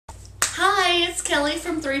it's Kelly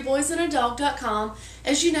from 3boysandadog.com.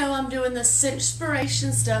 As you know, I'm doing this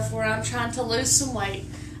Cinchspiration stuff where I'm trying to lose some weight.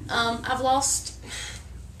 I've lost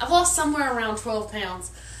somewhere around 12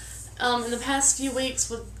 pounds. In the past few weeks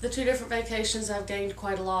with the 2 different vacations, I've gained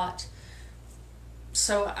quite a lot.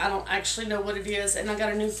 So I don't actually know what it is. And I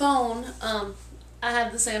got a new phone. I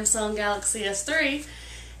have the Samsung Galaxy S3.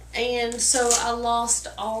 And so I lost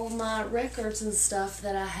all my records and stuff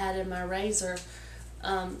that I had in my razor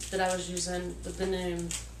that I was using with the new.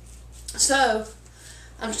 So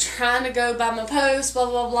I'm trying to go by my post, blah,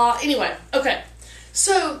 blah, blah. Anyway, okay.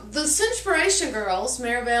 So the Cinchspiration girls,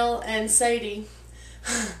 Maribel and Sadie,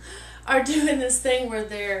 are doing this thing where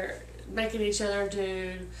they're making each other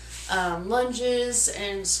do lunges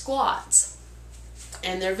and squats.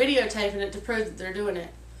 And they're videotaping it to prove that they're doing it.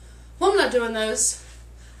 Well, I'm not doing those.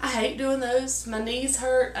 I hate doing those. My knees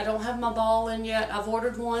hurt. I don't have my ball in yet. I've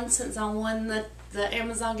ordered one since I won the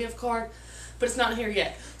Amazon gift card, but it's not here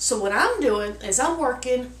yet. So what I'm doing is I'm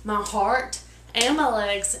working my heart and my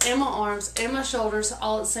legs and my arms and my shoulders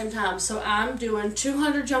all at the same time. So I'm doing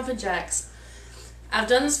 200 jumping jacks. I've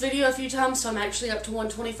done this video a few times, so I'm actually up to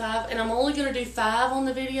 125, and I'm only going to do 5 on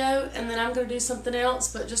the video, and then I'm going to do something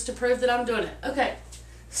else, but just to prove that I'm doing it. Okay,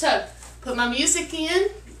 so put my music in.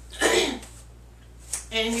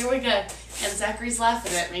 And here we go. And Zachary's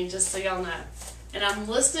laughing at me, just so y'all know. And I'm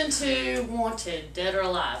listening to Wanted, Dead or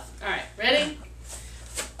Alive. Alright, ready?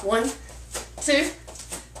 1, 2,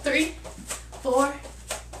 3, 4,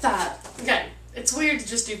 5. Okay, it's weird to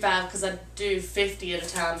just do 5 because I do 50 at a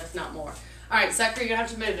time, if not more. Alright, Zachary, you're going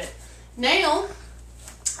to have to move it. Now,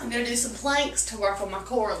 I'm going to do some planks to work on my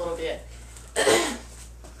core a little bit.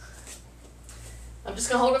 I'm just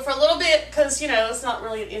going to hold it for a little bit because, you know, it's not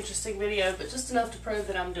really an interesting video, but just enough to prove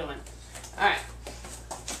that I'm doing. Alright.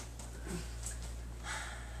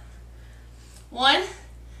 1,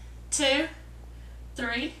 2,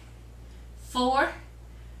 3, 4,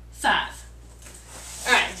 5.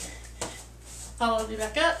 Alright. Follow me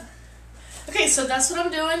back up. Okay, so that's what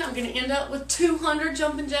I'm doing. I'm going to end up with 200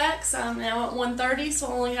 jumping jacks. I'm now at 130, so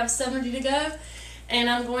I only have 70 to go. And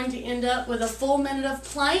I'm going to end up with a full minute of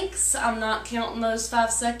planks. I'm not counting those 5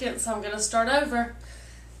 seconds, so I'm going to start over.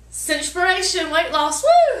 Cinchspiration, weight loss,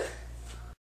 woo!